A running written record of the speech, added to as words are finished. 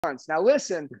months. Now,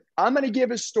 listen, I'm going to give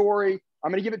a story.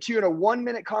 I'm going to give it to you in a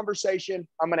 1-minute conversation.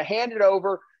 I'm going to hand it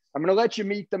over. I'm going to let you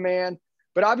meet the man.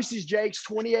 But obviously, Jake's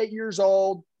 28 years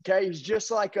old. Okay. He's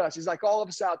just like us. He's like all of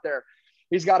us out there.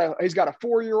 He's got a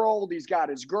 4-year-old. He's got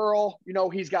his girl. You know,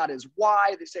 he's got his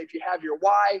why. They say if you have your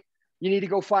why, you need to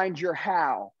go find your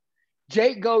how.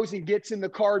 Jake goes and gets in the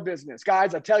car business.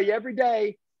 Guys, I tell you every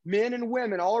day, men and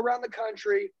women all around the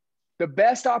country, the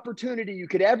best opportunity you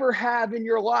could ever have in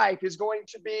your life is going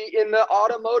to be in the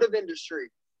automotive industry.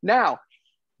 Now,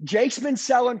 Jake's been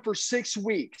selling for 6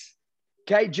 weeks.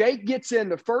 Okay. Jake gets in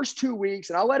the first 2 weeks,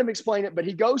 and I'll let him explain it, but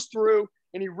he goes through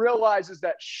and he realizes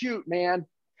that, shoot, man,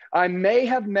 I may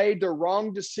have made the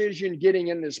wrong decision getting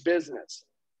in this business.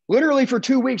 Literally for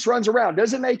 2 weeks runs around,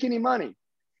 doesn't make any money.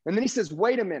 And then he says,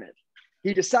 wait a minute.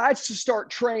 He decides to start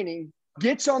training,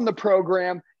 gets on the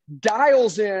program,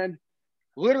 dials in,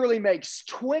 literally makes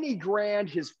 20 grand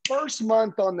his first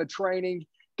month on the training.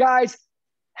 Guys,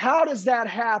 how does that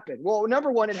happen? Well,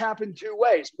 number one, it happened 2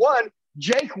 ways. One,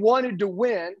 Jake wanted to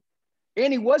win,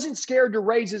 and he wasn't scared to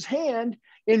raise his hand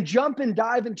and jump and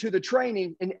dive into the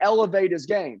training and elevate his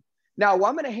game. Now,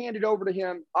 I'm going to hand it over to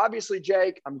him. Obviously,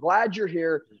 Jake, I'm glad you're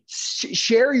here.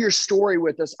 Share your story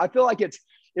with us. I feel like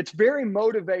it's very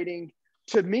motivating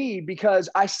to me, because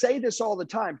I say this all the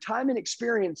time. Time and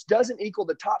experience doesn't equal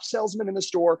the top salesman in the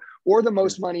store or the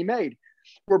most money made.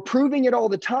 We're proving it all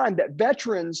the time that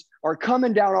veterans are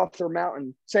coming down off their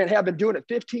mountain saying, hey, I've been doing it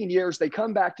 15 years. They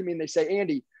come back to me and they say,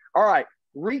 Andy, all right,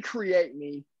 recreate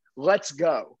me. Let's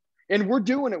go. And we're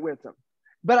doing it with them.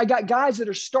 But I got guys that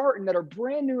are starting, that are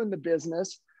brand new in the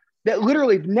business, that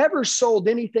literally have never sold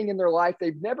anything in their life.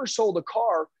 They've never sold a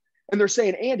car. And they're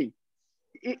saying, Andy,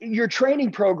 your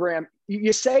training program,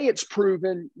 you say it's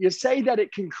proven, you say that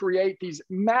it can create these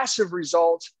massive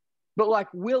results, but like,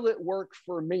 will it work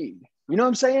for me? You know what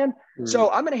I'm saying? Mm-hmm. So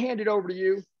I'm going to hand it over to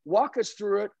you. Walk us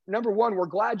through it. Number one, we're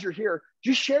glad you're here.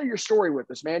 Just share your story with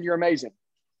us, man. You're amazing.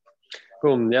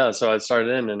 Cool. Yeah. So I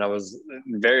started in, and I was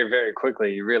very, very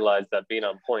quickly, you realize that being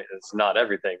on point is not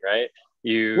everything, right?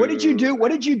 What did you do?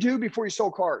 What did you do before you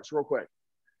sold cars, real quick?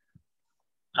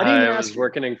 I was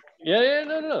working in,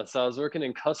 no. So I was working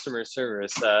in customer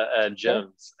service at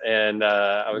gyms, and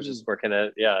I was just working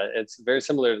at, it's very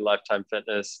similar to Lifetime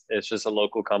Fitness. It's just a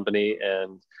local company.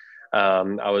 And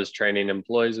I was training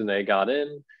employees when they got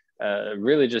in,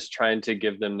 really just trying to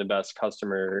give them the best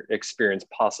customer experience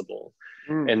possible.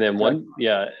 And then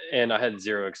and I had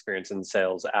zero experience in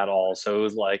sales at all. So it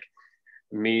was like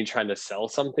me trying to sell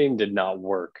something did not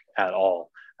work at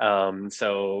all.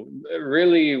 So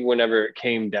really, whenever it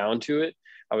came down to it,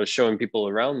 I was showing people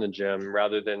around the gym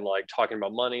rather than like talking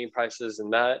about money, prices,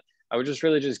 and that. I would just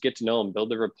really just get to know them, build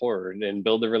the rapport and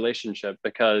build the relationship,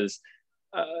 because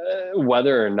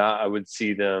whether or not I would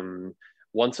see them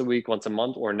once a week, once a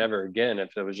month, or never again,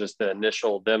 if it was just the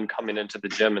initial them coming into the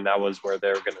gym and that was where they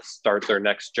were going to start their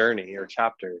next journey or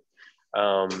chapter.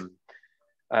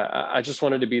 I just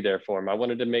wanted to be there for them. I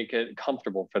wanted to make it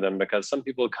comfortable for them, because some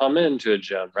people come into a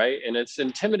gym, right? And it's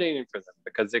intimidating for them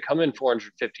because they come in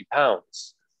 450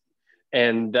 pounds.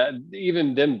 And that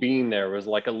even them being there was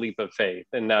like a leap of faith.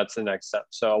 And that's the next step.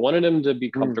 So I wanted them to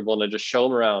be comfortable and to just show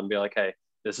them around and be like, hey,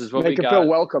 this is what we got. Make them feel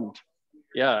welcomed.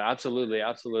 Yeah, absolutely.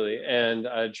 Absolutely. And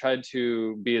I tried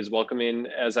to be as welcoming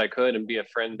as I could and be a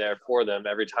friend there for them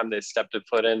every time they stepped a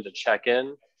foot in to check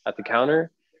in at the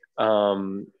counter.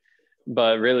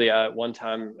 But really, at one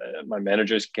time, my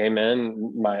managers came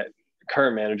in, my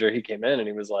current manager, he came in and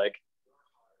he was like,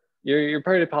 you're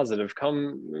pretty positive.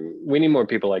 Come, we need more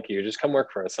people like you. Just come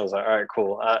work for us. I was like, all right,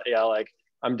 cool.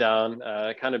 I'm down.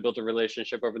 I kind of built a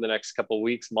relationship over the next couple of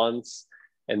weeks, months.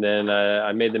 And then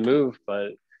I made the move. But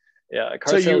yeah,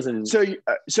 car sales.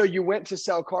 So you went to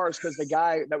sell cars because the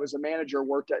guy that was a manager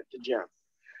worked at the gym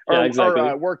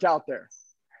or worked out there.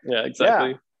 Yeah, exactly.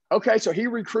 Yeah. Okay, so he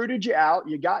recruited you out.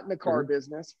 You got in the car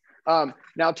business.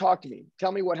 Now talk to me.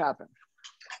 Tell me what happened.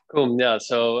 Cool. Yeah.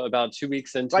 So about 2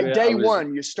 weeks into it, day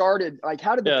one, you started. Like,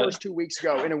 how did the first 2 weeks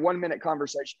go in a 1-minute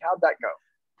conversation? How'd that go?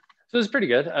 So it was pretty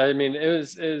good. I mean, it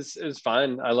was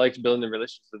fine. I liked building the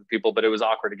relationships with people, but it was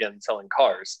awkward again selling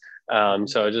cars.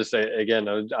 So just again,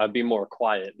 I'd be more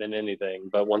quiet than anything.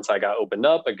 But once I got opened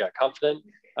up, I got confident.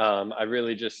 I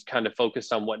really just kind of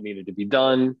focused on what needed to be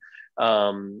done.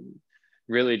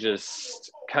 Really just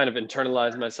kind of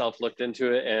internalized myself, looked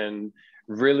into it, and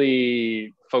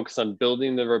really focused on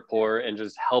building the rapport and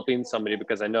just helping somebody,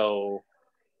 because I know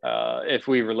if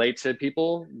we relate to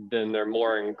people, then they're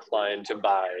more inclined to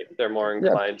buy. They're more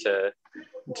inclined to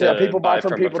people buy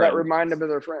from people that remind them of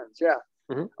their friends.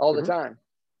 The time.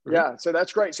 Yeah. So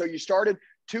that's great. So you started,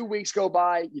 2 weeks go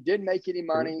by, you didn't make any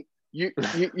money. You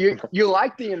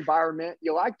like the environment,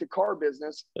 you like the car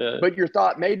business, but your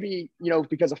thought maybe,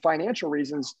 because of financial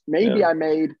reasons, maybe I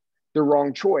made the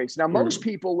wrong choice. Now, most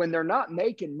people, when they're not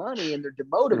making money and they're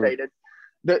demotivated,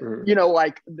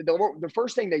 the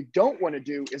first thing they don't want to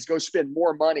do is go spend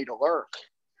more money to learn.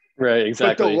 Right.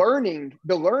 Exactly. But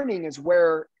the learning is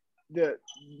where the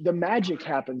magic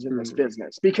happens in this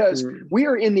business, because we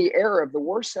are in the era of the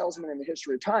worst salesman in the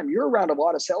history of time. You're around a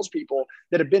lot of salespeople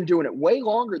that have been doing it way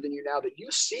longer than you now, that you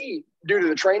see due to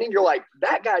the training. You're like,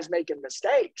 that guy's making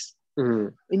mistakes.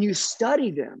 And you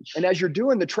study them. And as you're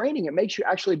doing the training, it makes you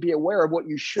actually be aware of what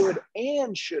you should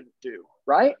and shouldn't do.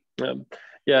 Right.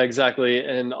 Yeah, exactly.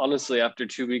 And honestly, after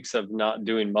 2 weeks of not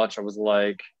doing much, I was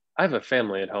like, I have a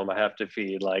family at home I have to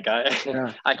feed. Like I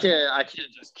can't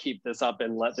just keep this up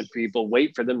and let the people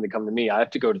wait for them to come to me. I have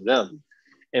to go to them.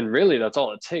 And really, that's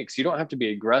all it takes. You don't have to be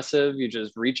aggressive. You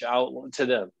just reach out to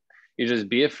them. You just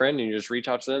be a friend and you just reach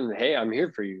out to them. And, hey, I'm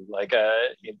here for you. Like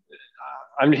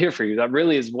I'm here for you. That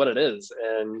really is what it is.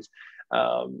 And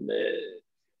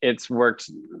it's worked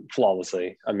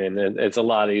flawlessly. I mean, it's a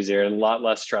lot easier and a lot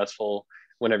less stressful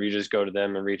whenever you just go to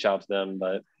them and reach out to them.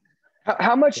 But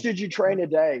how much did you train a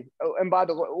day? Oh, and by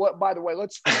the way,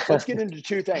 let's get into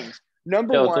two things.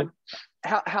 Number one,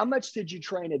 how much did you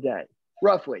train a day,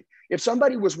 roughly? If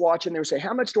somebody was watching, they would say,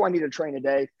 how much do I need to train a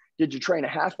day? Did you train a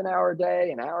half an hour a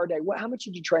day, an hour a day? How much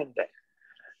did you train a day?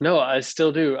 No, I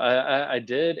still do. I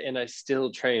did, and I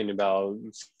still train about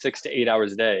 6 to 8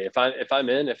 hours a day. If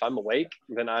I'm awake,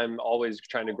 then I'm always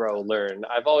trying to grow, learn.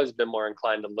 I've always been more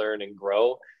inclined to learn and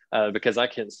grow because I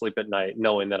can't sleep at night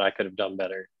knowing that I could have done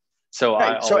better. So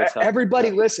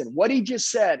everybody listen, what he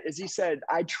just said is, he said,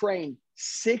 I train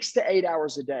 6 to 8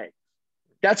 hours a day.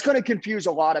 That's going to confuse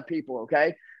a lot of people.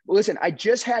 Okay. Well, listen, I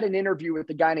just had an interview with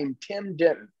a guy named Tim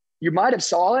Denton. You might've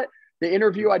saw it. The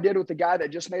interview I did with the guy that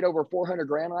just made over 400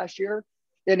 grand last year.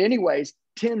 And anyways,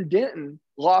 Tim Denton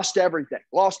lost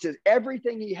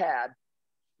everything he had.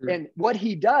 And what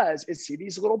he does is, see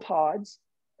these little pods.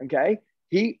 Okay.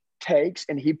 He takes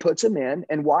and he puts them in,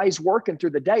 and while he's working through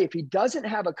the day, if he doesn't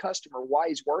have a customer while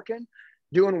he's working,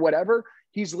 doing whatever,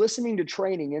 he's listening to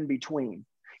training in between.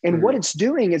 And what it's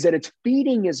doing is that it's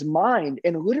feeding his mind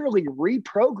and literally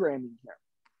reprogramming him.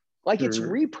 Like it's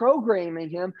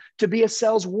reprogramming him to be a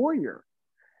sales warrior.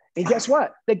 And guess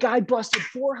what? The guy busted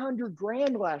 400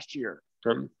 grand last year.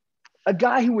 A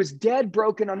guy who was dead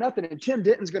broken on nothing. And Tim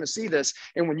Denton's going to see this.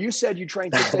 And when you said you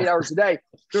train 6 to 8 hours a day,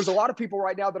 there's a lot of people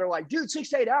right now that are like, dude, 6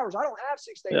 to 8 hours. I don't have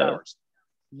 6 to 8 hours.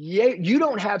 Yeah, you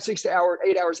don't have 6 to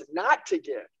 8 hours not to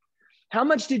give. How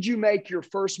much did you make your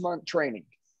first month training?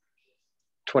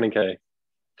 20K.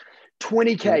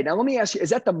 20K. Now let me ask you, is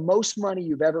that the most money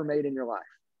you've ever made in your life?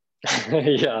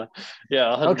 Yeah.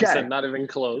 100%. Okay. Not even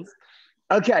close.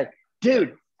 Okay.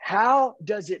 Dude, how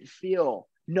does it feel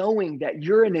knowing that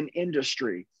you're in an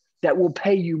industry that will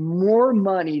pay you more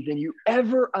money than you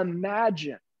ever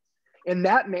imagined? And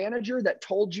that manager that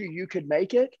told you you could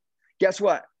make it, guess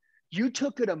what? You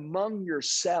took it among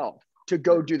yourself to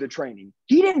go do the training.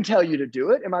 He didn't tell you to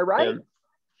do it. Am I right?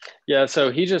 Yeah.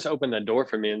 So he just opened the door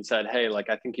for me and said, hey,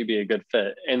 like, I think you'd be a good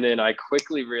fit. And then I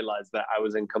quickly realized that I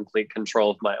was in complete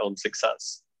control of my own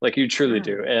success. Like you truly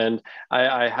do. And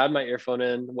I had my earphone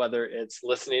in, whether it's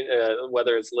listening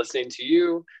to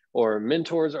you or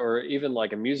mentors, or even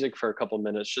like a music for a couple of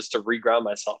minutes just to reground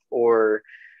myself, or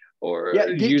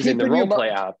using the role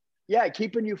play app. Yeah.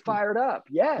 Keeping you fired up.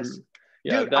 Yes.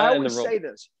 Dude, I always say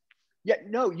this. Yeah,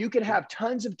 no, you can have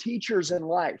tons of teachers in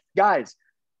life. Guys,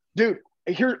 dude,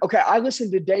 I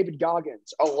listen to David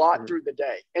Goggins a lot through the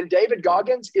day. And David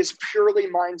Goggins is purely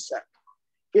mindset.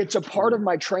 It's a part of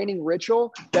my training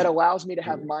ritual that allows me to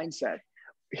have mindset.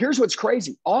 Here's what's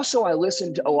crazy. Also, I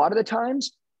listen to a lot of the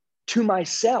times to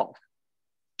myself.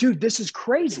 Dude, this is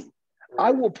crazy.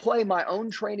 I will play my own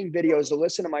training videos to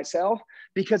listen to myself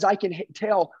because I can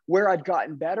tell where I've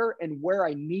gotten better and where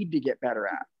I need to get better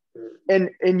at.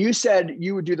 And you said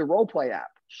you would do the role play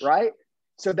app, right?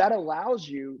 So that allows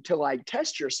you to like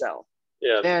test yourself.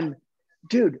 Yeah. And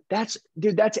dude, that's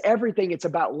everything. It's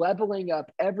about leveling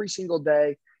up every single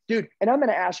day. Dude, and I'm going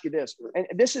to ask you this, and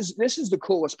this is the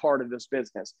coolest part of this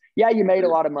business. Yeah, you made a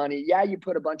lot of money. Yeah, you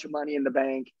put a bunch of money in the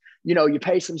bank. You know, you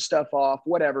pay some stuff off,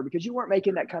 whatever, because you weren't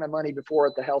making that kind of money before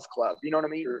at the health club. You know what I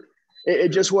mean? It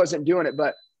just wasn't doing it.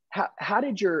 But how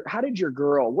did your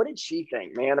girl, what did she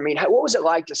think, man? I mean, what was it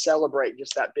like to celebrate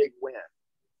just that big win?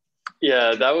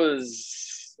 Yeah, that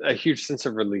was a huge sense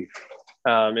of relief.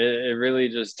 It really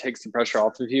just takes the pressure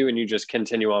off of you, and you just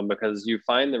continue on because you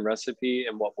find the recipe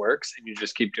and what works, and you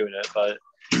just keep doing it. But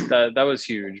that was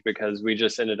huge because we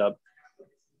just ended up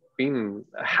being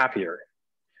happier.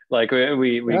 Like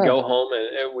we go home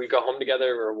and we go home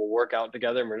together, or we'll work out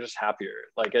together, and we're just happier.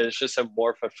 Like it's just a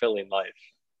more fulfilling life.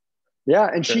 Yeah.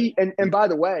 And and by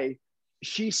the way,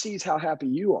 she sees how happy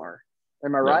you are.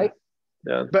 Am I right?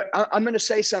 Yeah. But I'm going to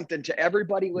say something to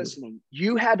everybody listening.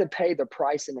 You had to pay the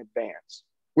price in advance.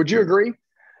 Would you agree?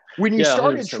 When you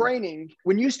started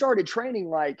 100%.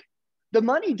 Like the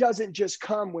money doesn't just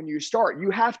come when you start. You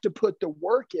have to put the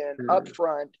work in up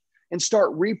front and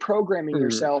start reprogramming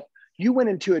yourself. You went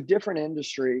into a different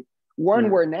industry,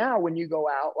 one where now when you go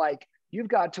out, like you've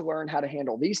got to learn how to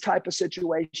handle these type of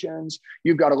situations.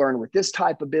 You've got to learn with this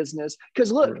type of business.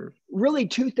 Because look, really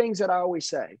two things that I always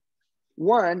say.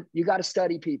 One, you got to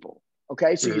study people.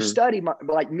 Okay. So you study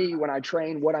like me when I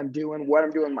train, what I'm doing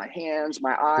with my hands,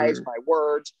 my eyes, my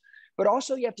words, but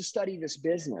also you have to study this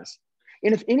business.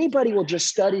 And if anybody will just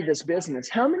study this business,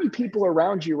 how many people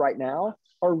around you right now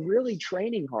are really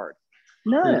training hard?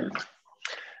 None.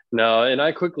 No. And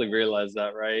I quickly realized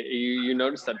that, right? You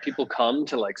notice that people come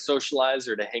to like socialize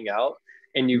or to hang out,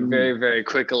 and you very, very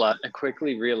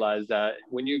quickly realize that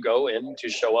when you go in to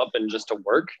show up and just to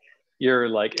work, you're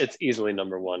like, it's easily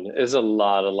number one. There's a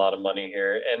lot of money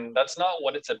here. And that's not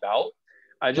what it's about.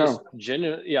 I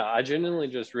genuinely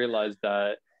just realized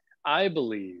that I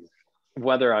believe,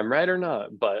 whether I'm right or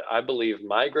not, but I believe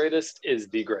my greatest is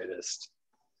the greatest.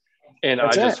 And I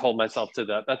just hold myself to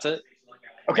that. That's it.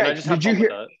 Okay. Did you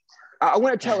hear? I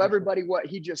want to tell everybody what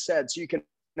he just said so you can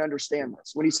understand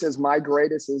this. When he says my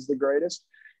greatest is the greatest.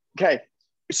 Okay.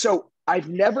 So I've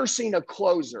never seen a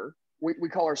closer. We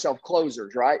call ourselves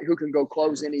closers, right? Who can go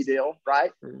close any deal, right?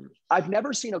 I've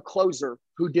never seen a closer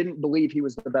who didn't believe he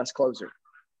was the best closer,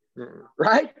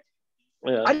 right?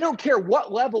 Yeah. I don't care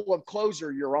what level of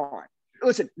closer you're on.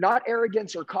 Listen, not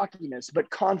arrogance or cockiness, but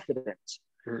confidence.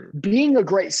 Being a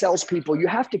great salespeople, you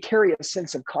have to carry a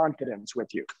sense of confidence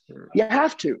with you. You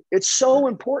have to. It's so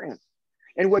important.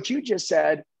 And what you just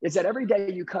said is that every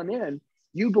day you come in,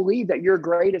 you believe that your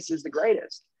greatest is the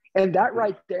greatest. And that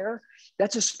right there,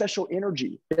 that's a special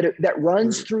energy that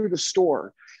runs through the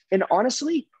store. And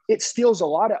honestly, it steals a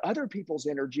lot of other people's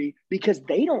energy because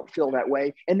they don't feel that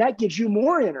way. And that gives you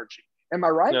more energy. Am I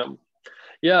right?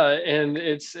 Yeah. And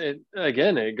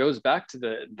it goes back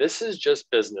to this is just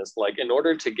business. Like in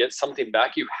order to get something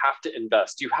back, you have to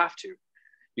invest. You have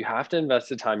to invest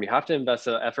the time. You have to invest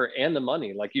the effort and the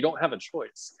money. Like you don't have a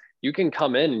choice. You can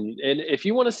come in and if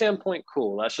you want to stay on point,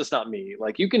 cool. That's just not me.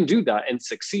 Like you can do that and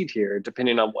succeed here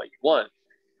depending on what you want.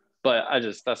 But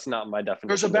that's not my definition.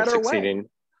 There's a better way.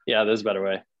 Yeah, there's a better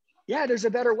way. Yeah, there's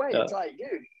a better way. Yeah. It's like,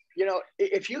 dude,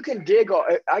 if you can dig,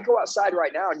 I go outside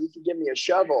right now and you can give me a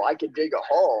shovel, I could dig a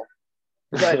hole.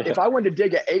 But if I wanted to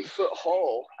dig an 8-foot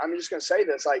hole, I'm just going to say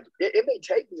this, like it may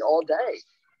take me all day.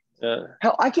 Yeah.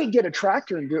 Hell, I could get a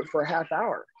tractor and do it for a half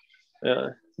hour. Yeah.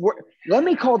 Let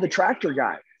me call the tractor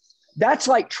guy. That's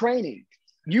like training.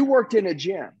 You worked in a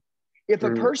gym. If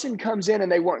a person comes in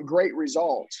and they want great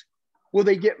results, will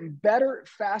they get better,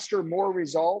 faster, more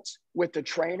results with the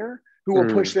trainer who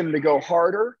will push them to go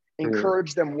harder,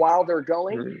 encourage them while they're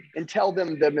going, and tell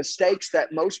them the mistakes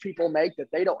that most people make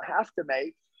that they don't have to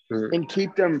make, and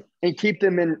keep them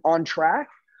on track,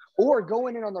 or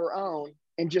going in on their own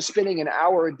and just spending an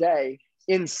hour a day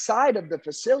inside of the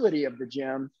facility of the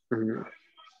gym,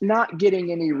 not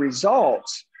getting any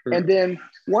results, and then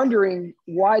wondering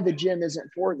why the gym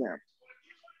isn't for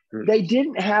them. They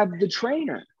didn't have the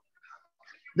trainer.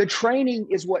 The training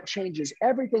is what changes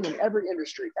everything in every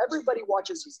industry. Everybody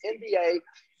watches this NBA,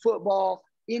 football,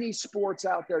 any sports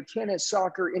out there, tennis,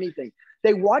 soccer, anything.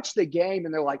 They watch the game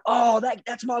and they're like, oh,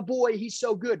 that's my boy. He's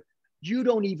so good. You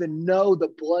don't even know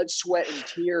the blood, sweat, and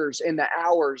tears and the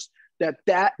hours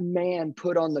that man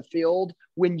put on the field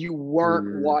when you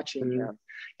weren't watching him.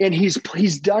 And he's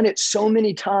done it so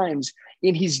many times,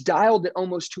 and he's dialed it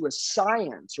almost to a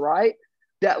science, right?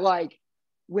 That like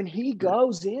when he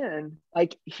goes in,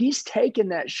 like he's taken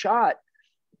that shot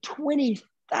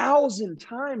 20,000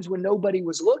 times when nobody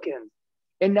was looking.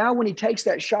 And now when he takes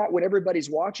that shot when everybody's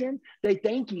watching, they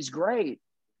think he's great.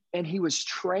 And he was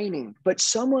training, but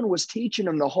someone was teaching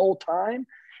him the whole time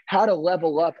how to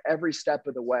level up every step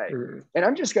of the way. And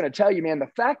I'm just going to tell you, man, the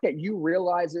fact that you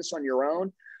realize this on your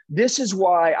own, this is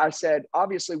why I said,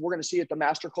 obviously, we're going to see you at the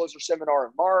Master Closer Seminar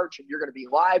in March, and you're going to be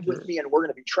live with me, and we're going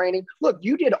to be training. Look,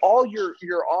 you did all your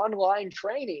online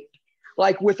training,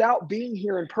 like without being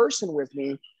here in person with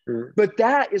me. But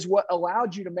that is what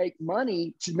allowed you to make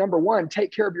money to, number one,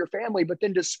 take care of your family, but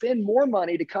then to spend more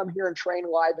money to come here and train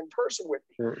live in person with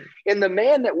me. And the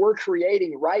man that we're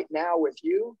creating right now with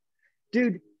you,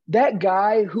 dude, that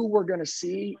guy who we're going to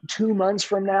see 2 months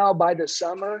from now by the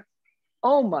summer,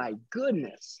 oh my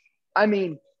goodness. I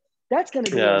mean, That's going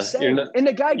to be insane. And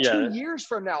the guy 2 years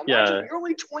from now, imagine you're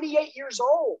only 28 years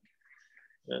old.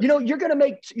 You know, you're going to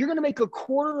make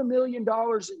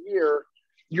 $250,000 a year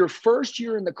your first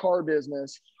year in the car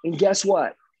business. And guess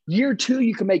what? Year 2,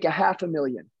 you can make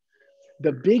 $500,000.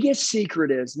 The biggest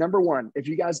secret is, number one, if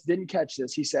you guys didn't catch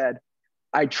this, he said,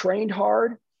 I trained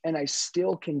hard and I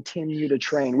still continue to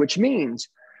train, which means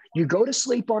you go to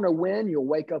sleep on a win, you'll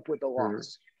wake up with a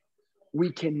loss. We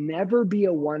can never be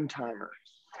a one-timer.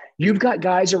 You've got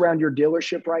guys around your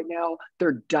dealership right now,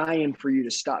 they're dying for you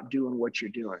to stop doing what you're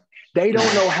doing. They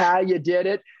don't know how you did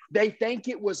it. They think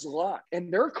it was luck,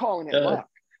 and they're calling it luck.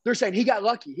 They're saying, he got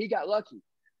lucky. He got lucky.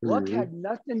 Luck had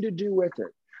nothing to do with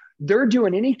it. They're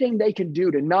doing anything they can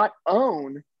do to not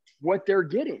own what they're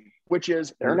getting, which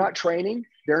is they're not training.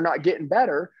 They're not getting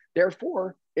better.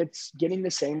 Therefore, it's getting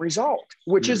the same result,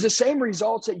 which is the same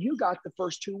results that you got the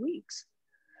first 2 weeks,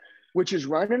 which is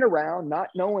running around, not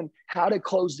knowing how to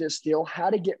close this deal, how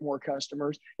to get more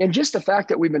customers. And just the fact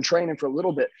that we've been training for a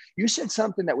little bit, you said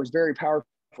something that was very powerful.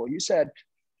 You said,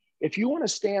 if you want to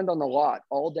stand on the lot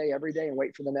all day, every day and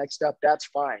wait for the next step, that's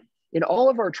fine. In all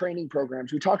of our training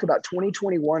programs, we talk about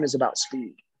 2021 is about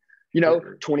speed. You know,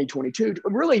 2022,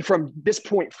 really from this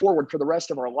point forward for the rest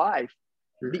of our life,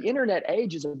 the internet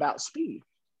age is about speed.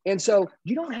 And so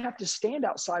you don't have to stand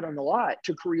outside on the lot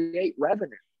to create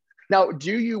revenue. Now,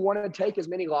 do you want to take as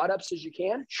many lot ups as you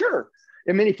can? Sure.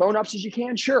 As many phone ups as you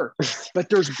can? Sure. But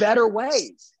there's better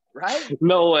ways, right?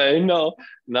 No way. No.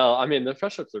 I mean, the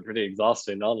fresh ups are pretty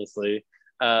exhausting, honestly.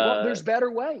 Well, there's better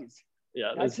ways.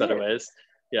 Yeah, there's better ways.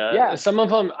 Yeah. Some of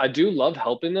them, I do love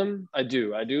helping them. I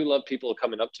do love people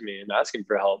coming up to me and asking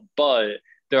for help. But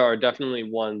there are definitely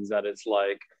ones that it's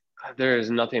like, there is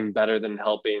nothing better than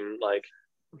helping like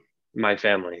my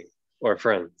family or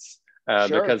friends.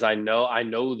 Because I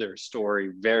know their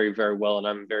story very, very well, and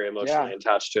I'm very emotionally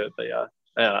attached to it. But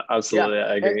yeah, absolutely,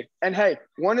 I agree. And hey,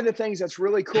 one of the things that's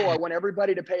really cool, I want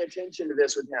everybody to pay attention to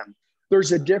this with him.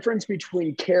 There's a difference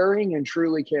between caring and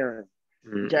truly caring.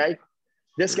 Okay,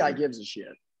 this guy gives a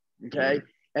shit. Okay,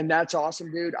 and that's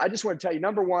awesome, dude. I just want to tell you,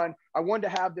 number one, I wanted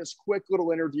to have this quick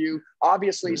little interview,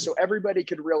 obviously, so everybody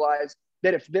could realize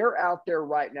that if they're out there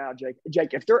right now,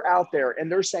 Jake, if they're out there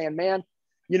and they're saying, man,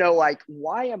 you know, like,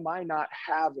 why am I not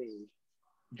having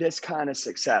this kind of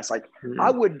success? Like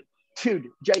I would, dude,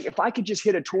 Jake, if I could just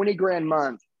hit a 20 grand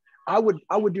month, I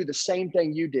would do the same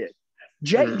thing you did.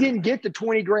 Jake didn't get the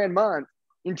 20 grand month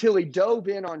until he dove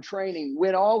in on training,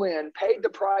 went all in, paid the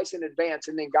price in advance,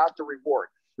 and then got the reward.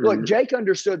 Look, Jake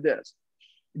understood this.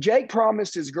 Jake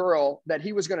promised his girl that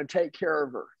he was going to take care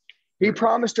of her. He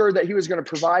promised her that he was going to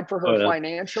provide for her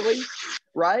financially,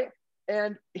 right?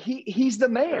 And he's the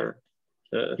man.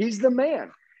 He's the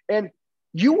man. And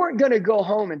you weren't going to go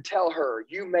home and tell her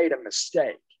you made a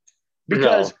mistake,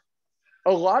 because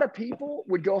a lot of people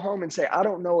would go home and say, I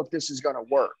don't know if this is going to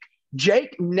work.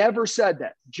 Jake never said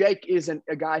that. Jake isn't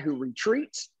a guy who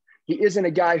retreats. He isn't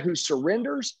a guy who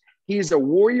surrenders. He's a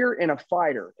warrior and a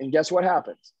fighter. And guess what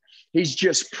happens? He's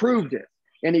just proved it.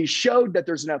 And he showed that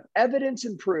there's enough evidence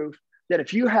and proof that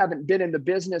if you haven't been in the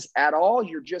business at all,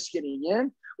 you're just getting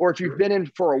in. Or if you've been in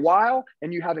for a while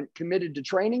and you haven't committed to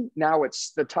training, now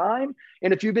it's the time.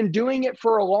 And if you've been doing it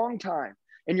for a long time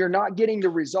and you're not getting the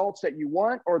results that you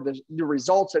want, or the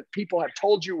results that people have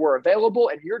told you were available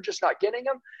and you're just not getting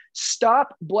them,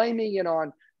 stop blaming it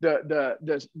on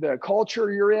the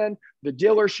culture you're in, the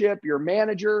dealership, your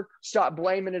manager. Stop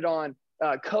blaming it on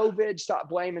COVID. Stop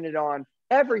blaming it on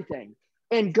everything,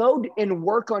 and go and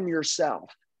work on yourself.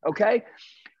 Okay.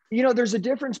 You know, there's a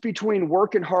difference between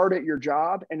working hard at your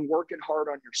job and working hard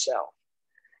on yourself.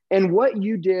 And what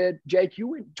you did, Jake, you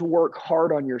went to work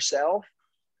hard on yourself,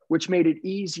 which made it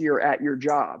easier at your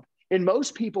job. And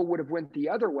most people would have went the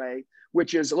other way,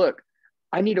 which is, look,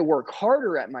 I need to work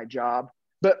harder at my job.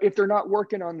 But if they're not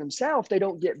working on themselves, they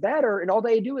don't get better. And all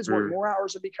they do is work more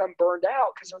hours and become burned out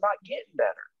because they're not getting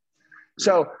better.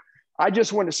 So I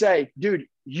just want to say, dude,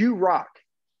 you rock.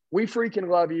 We freaking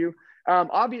love you.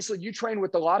 Obviously, you train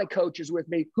with a lot of coaches with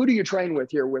me. Who do you train with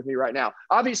here with me right now?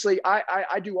 Obviously,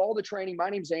 I do all the training.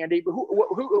 My name's Andy. But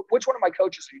which one of my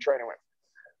coaches are you training with?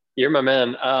 You're my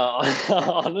man.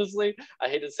 Honestly, I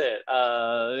hate to say it.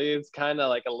 It's kind of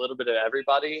like a little bit of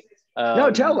everybody.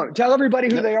 No, tell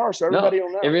everybody who they are, so everybody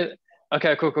will know.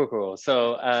 Okay, cool.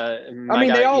 So,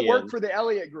 they all work for the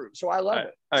Elliott Group, so I love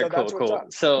it. All right, cool.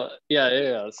 So,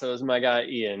 yeah. So, it's my guy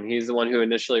Ian. He's the one who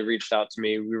initially reached out to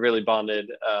me. We really bonded.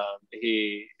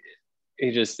 He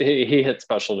hit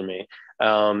special to me.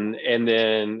 And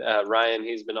then Ryan,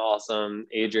 he's been awesome.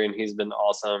 Adrian, he's been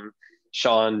awesome.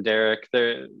 Sean, Derek,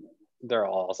 they're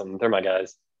all awesome. They're my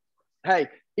guys. Hey,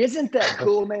 Isn't that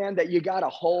cool, man, that you got a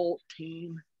whole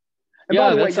team? And yeah,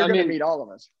 by the way, you're going to meet all of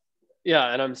us.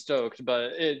 Yeah, and I'm stoked.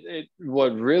 But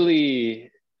what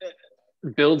really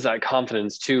builds that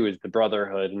confidence too is the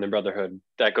brotherhood, and the brotherhood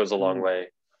that goes a long way.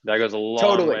 That goes a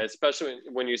long way, especially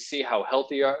when you see how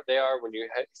healthy they are, when you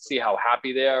see how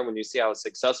happy they are, when you see how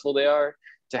successful they are.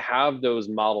 To have those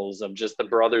models of just the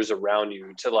brothers around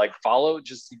you to like follow,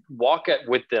 just walk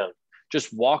with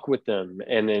them,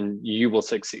 and then you will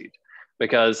succeed.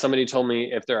 Because somebody told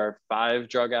me if there are 5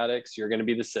 drug addicts, you're going to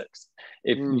be the 6th.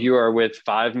 If you are with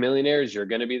 5 millionaires, you're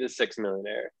going to be the 6th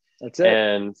millionaire. That's it.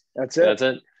 And that's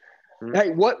it. Hey,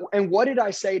 what did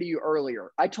I say to you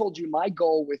earlier? I told you my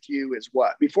goal with you is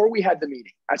what? Before we had the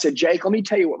meeting, I said, Jake, let me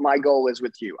tell you what my goal is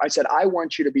with you. I said, I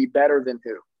want you to be better than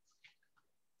who?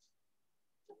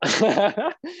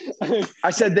 I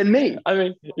said, than me. I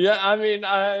don't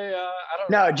know.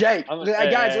 No, Jake,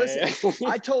 guys, listen.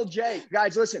 I told Jake,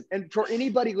 guys, listen. And for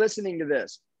anybody listening to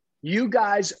this, you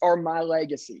guys are my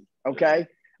legacy, okay?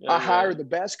 I hire the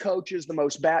best coaches, the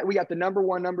most we got the number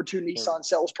 1, number 2 Nissan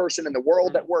salesperson in the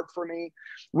world that work for me.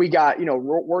 We got,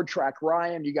 Word Track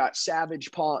Ryan. You got Savage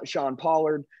Sean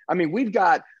Pollard. I mean, we've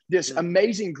got this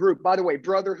amazing group, by the way,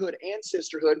 brotherhood and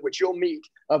sisterhood, which you'll meet,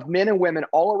 of men and women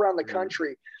all around the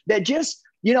country that just,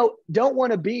 don't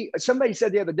want to be. Somebody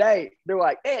said the other day, they're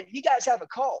like, man, you guys have a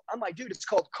cult. I'm like, dude, it's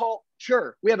called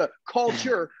culture. We have a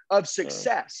culture of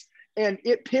success. And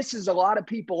it pisses a lot of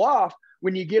people off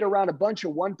when you get around a bunch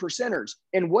of 1%ers.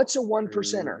 And what's a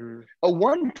 1%er? A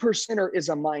 1%er is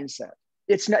a mindset.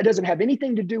 It doesn't have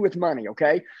anything to do with money,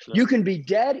 okay? You can be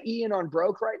dead Ian on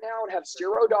broke right now and have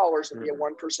 $0 and be a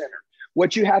 1%er.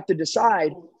 What you have to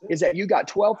decide is that you got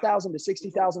 12,000 to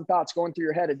 60,000 thoughts going through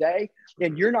your head a day,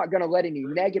 and you're not going to let any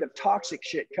negative, toxic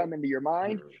shit come into your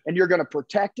mind, and you're going to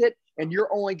protect it, and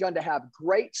you're only going to have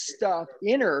great stuff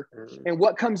inner, and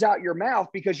what comes out your mouth,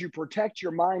 because you protect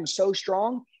your mind so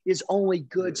strong, is only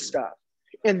good stuff.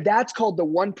 And that's called the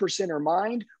 1%er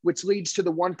mind, which leads to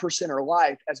the 1%er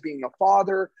life as being a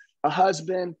father, a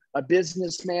husband, a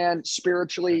businessman,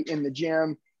 spiritually, in the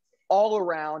gym, all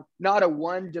around, not a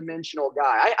one-dimensional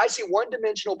guy. I see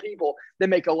one-dimensional people that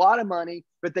make a lot of money,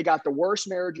 but they got the worst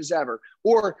marriages ever.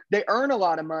 Or they earn a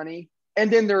lot of money, and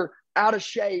then they're out of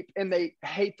shape and they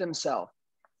hate themselves.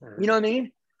 You know what I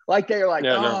mean? Like they're like,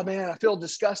 man, I feel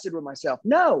disgusted with myself.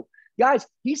 No, guys,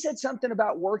 he said something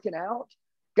about working out.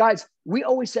 Guys, we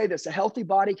always say this, a healthy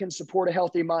body can support a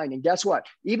healthy mind. And guess what?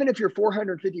 Even if you're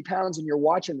 450 pounds and you're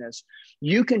watching this,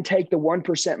 you can take the 1%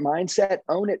 mindset,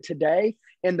 own it today,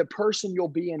 and the person you'll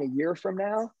be in a year from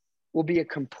now will be a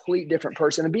complete different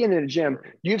person. And being in a gym,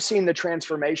 you've seen the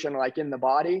transformation like in the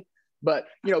body, but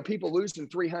people losing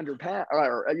 300 pounds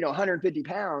or 150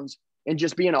 pounds and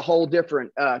just being a whole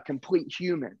different complete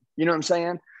human. You know what I'm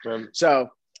saying? So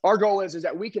our goal is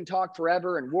that we can talk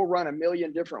forever and we'll run a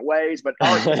million different ways, but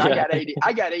I got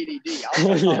ADD.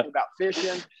 I'll talk about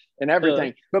fishing and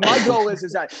everything. But my goal is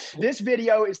that this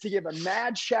video is to give a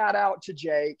mad shout out to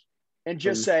Jake and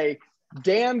just say,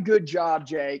 damn good job,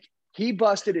 Jake. He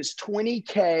busted his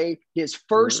 20K, his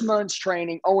first month's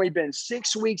training, only been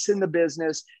 6 weeks in the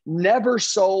business, never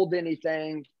sold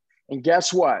anything. And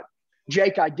guess what?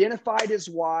 Jake identified his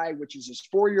why, which is his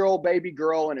 4-year-old baby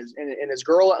girl and his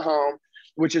girl at home,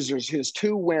 which is his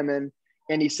 2 women.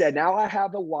 And he said, now I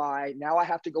have a why. Now I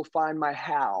have to go find my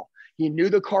how. He knew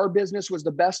the car business was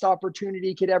the best opportunity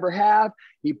he could ever have.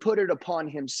 He put it upon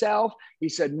himself. He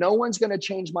said, no one's going to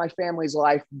change my family's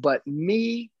life but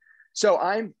me. So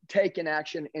I'm taking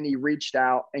action, and he reached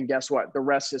out, and guess what? The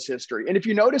rest is history. And if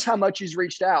you notice how much he's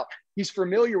reached out, he's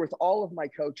familiar with all of my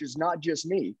coaches, not just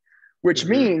me, which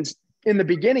means in the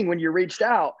beginning, when you reached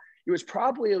out, it was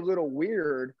probably a little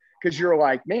weird because you're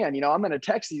like, man, I'm going to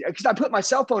text you, because I put my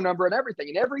cell phone number and everything.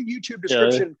 In every YouTube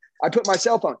description, I put my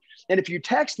cell phone. And if you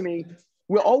text me,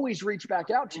 we'll always reach back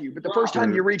out to you. But the first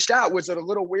time you reached out, was it a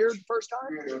little weird first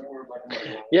time?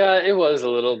 Yeah, it was a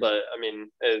little, but I mean,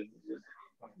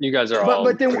 you guys are all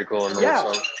pretty cool.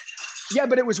 Yeah,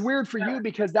 but it was weird for you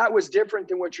because that was different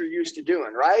than what you're used to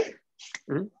doing, right?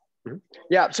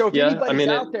 Yeah. So if anybody's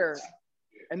out there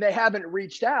and they haven't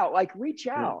reached out, reach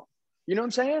out. You know what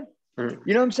I'm saying?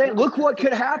 You know what I'm saying? Look what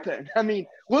could happen. I mean,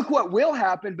 look what will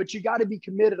happen, but you got to be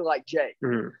committed like Jake.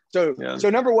 So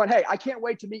number one, hey, I can't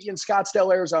wait to meet you in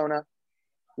Scottsdale, Arizona.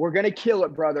 We're going to kill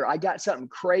it, brother. I got something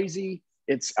crazy.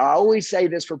 I always say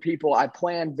this for people. I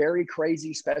plan very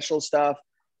crazy, special stuff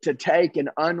to take and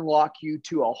unlock you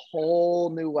to a whole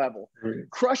new level.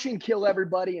 Crush and kill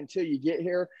everybody until you get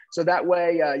here. So that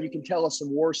way you can tell us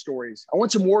some war stories. I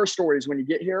want some war stories when you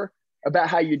get here about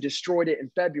how you destroyed it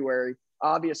in February.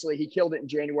 obviously he killed it in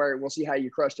January. We'll see how you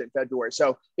crushed it in February.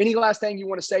 So any last thing you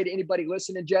want to say to anybody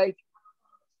listening, Jake?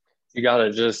 You got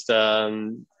to just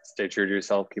stay true to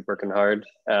yourself, keep working hard,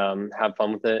 have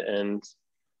fun with it, and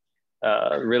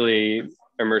really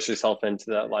immerse yourself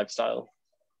into that lifestyle.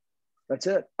 That's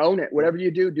it. Own it. Whatever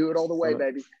you do, do it all the way,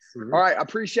 baby. Mm-hmm. All right. I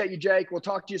appreciate you, Jake. We'll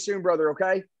talk to you soon, brother.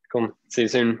 Okay? Cool. See you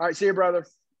soon. All right. See you, brother.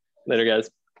 Later, guys.